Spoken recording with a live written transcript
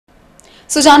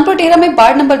सुजानपुर टेहरा में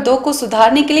ward number 2 को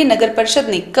सुधारने के लिए नगर परिषद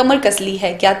ने कमर कस ली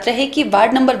है। ज्ञात रहे कि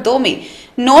वार्ड नंबर 2 में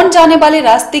नॉन जाने वाले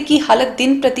रास्ते की हालत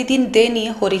दिन प्रतिदिन दयनीय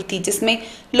हो रही थी, जिसमें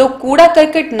लोग कूड़ा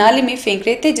करकट नाले में फेंक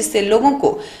रहे थे, जिससे लोगों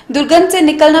को दुर्गंध से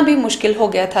निकलना भी मुश्किल हो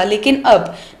गया था। लेकिन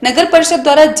अब नगर परिषद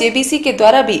द्वारा जेबीसी के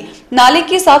द्वारा भी नाले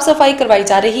की साफ सफाई करवाई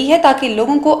जा रही है, ताकि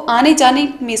लोगों को आने जाने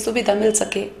में सुविधा मिल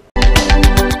सके।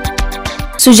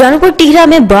 सुजानपुर टेहरा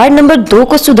में वार्ड नंबर 2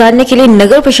 को सुधारने के लिए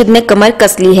नगर परिषद ने कमर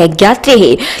कस ली है। ज्ञात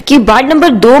रहे कि वार्ड नंबर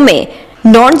 2 में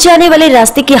नॉन जाने वाले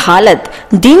रास्ते की हालत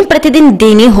दिन प्रतिदिन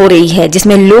दयनीय हो रही है,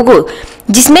 जिसमें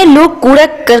लोग कूड़ा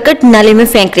करकट नाले में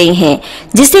फेंक रहे हैं,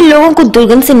 जिससे लोगों को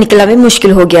दुर्गंध से निकलना भी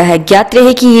मुश्किल हो गया है। ज्ञात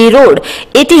रहे कि ये रोड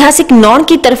ऐतिहासिक नॉन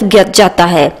की तरफ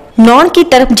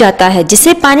जाता है,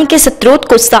 जिससे पानी के स्रोत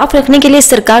को साफ रखने के लिए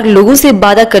सरकार लोगों से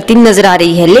वादा करती नजर आ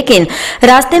रही है। लेकिन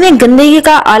रास्ते में गंदगी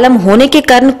का आलम होने के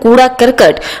कारण कूड़ा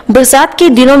करकट बरसात के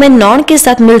दिनों में नॉन के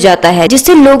साथ मिल जाता है,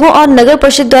 जिससे लोगों और नगर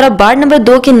परिषद द्वारा वार्ड नंबर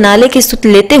 2 के नाले की सुध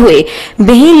लेते हुए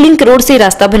वहीं लिंक रोड से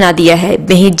रास्ता बना दिया है।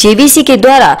 वहीं जेबीसी के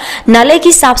द्वारा नाले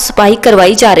की साफ सफाई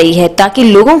करवाई जा रही है, ताकि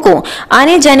लोगों को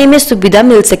आने जाने में सुविधा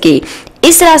मिल सके।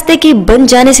 इस रास्ते के बन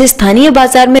जाने से स्थानीय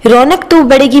बाजार में रौनक तो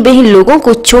बढ़ेगी, वहीं लोगों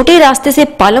को छोटे रास्ते से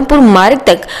पालमपुर मार्ग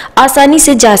तक आसानी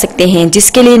से जा सकते हैं,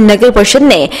 जिसके लिए नगर परिषद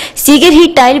ने शीघ्र ही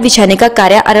टाइल बिछाने का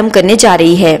कार्य आरंभ करने जा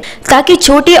रही है, ताकि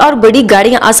छोटी और बड़ी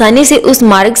गाड़ियां आसानी से उस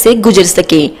मार्ग से गुजर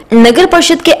सके। नगर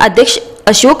परिषद के अध्यक्ष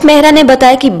अशोक मेहरा ने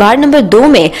बताया कि वार्ड नंबर 2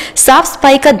 में साफ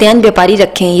सफाई का ध्यान व्यापारी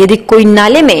रखें। यदि कोई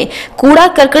नाले में कूड़ा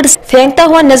करकट फेंकता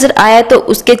हुआ नजर आया तो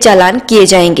उसके चालान किए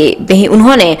जाएंगे। वहीं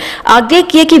उन्होंने आग्रह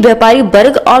किया कि व्यापारी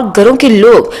वर्ग और घरों के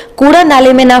लोग कूड़ा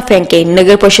नाले में न फेंके।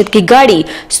 नगर परिषद की गाड़ी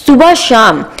सुबह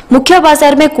शाम मुख्य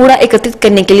बाजार में कूड़ा एकत्रित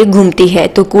करने के लिए घूमती है,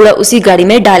 तो कूड़ा उसी गाड़ी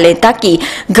में डालें, ताकि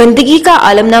गंदगी का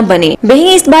आलम न बने। वहीं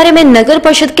इस बारे में नगर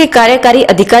परिषद के कार्यकारी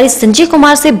अधिकारी संजय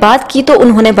कुमार से बात की तो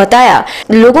उन्होंने बताया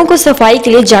लोगों को सफाई के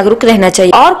लिए जागरूक रहना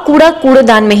चाहिए और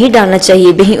कूड़ेदान में ही डालना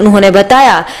चाहिए। वहीं उन्होंने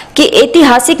बताया कि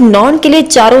ऐतिहासिक नॉन के लिए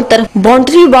चारों तरफ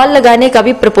बाउंड्री वॉल लगाने का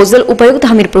भी प्रपोजल उपायुक्त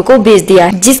हमीरपुर को भेज दिया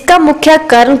है, जिसका मुख्य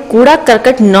कारण कूड़ा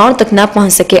करकट नॉन तक न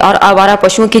पहुंच सके और आवारा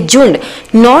पशुओं के झुंड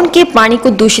नॉन के पानी को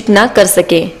दूषित न कर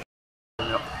सके।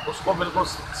 उसको बिल्कुल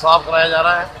साफ कराया जा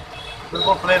रहा है,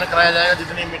 बिल्कुल प्लेन कराया जाएगा।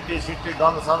 जितनी मिट्टी सीटी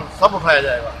गंद सन सब उठाया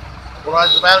जाएगा और आज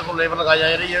दोपहर को लेबर लगाई जा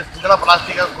रही है। जितना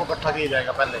प्लास्टिक है उसको इकट्ठा किया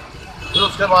जाएगा पहले, फिर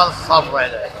उसके बाद साफ कराया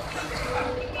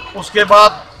जाएगा। उसके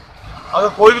बाद अगर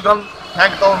कोई भी गंद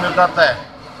फेंकता हुआ मिल जाता है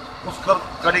उस पर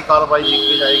कड़ी कार्रवाई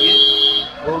की जाएगी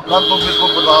और गंद तो बिल्कुल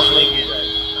बर्दाश्त नहीं किया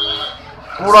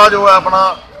जाएगा। कूड़ा जो है अपना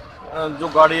जो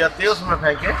गाड़ी आती है उसमें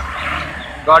फेंके,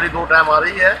 गाड़ी 2 टाइम आ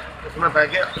रही है उसमें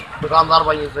फेंके। दुकानदार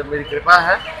भाइयों से मेरी कृपा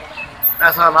है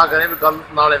ऐसा ना करें कि गंद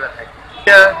नाले में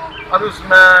फेंके। अभी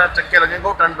उसमें चक्के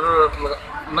लगेंगे, टेंडर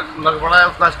लग पड़ा है,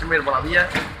 उसका एस्टिमेट बना दिया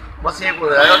है। बस ये हो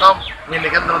जाएगा काम महीने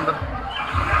के अंदर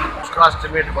उसका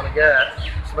एस्टिमेट बन गया है।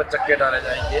 उसमें चक्के डाले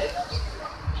जाएंगे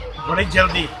बड़ी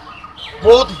जल्दी,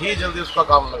 बहुत ही जल्दी उसका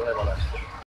काम लगने वाला है।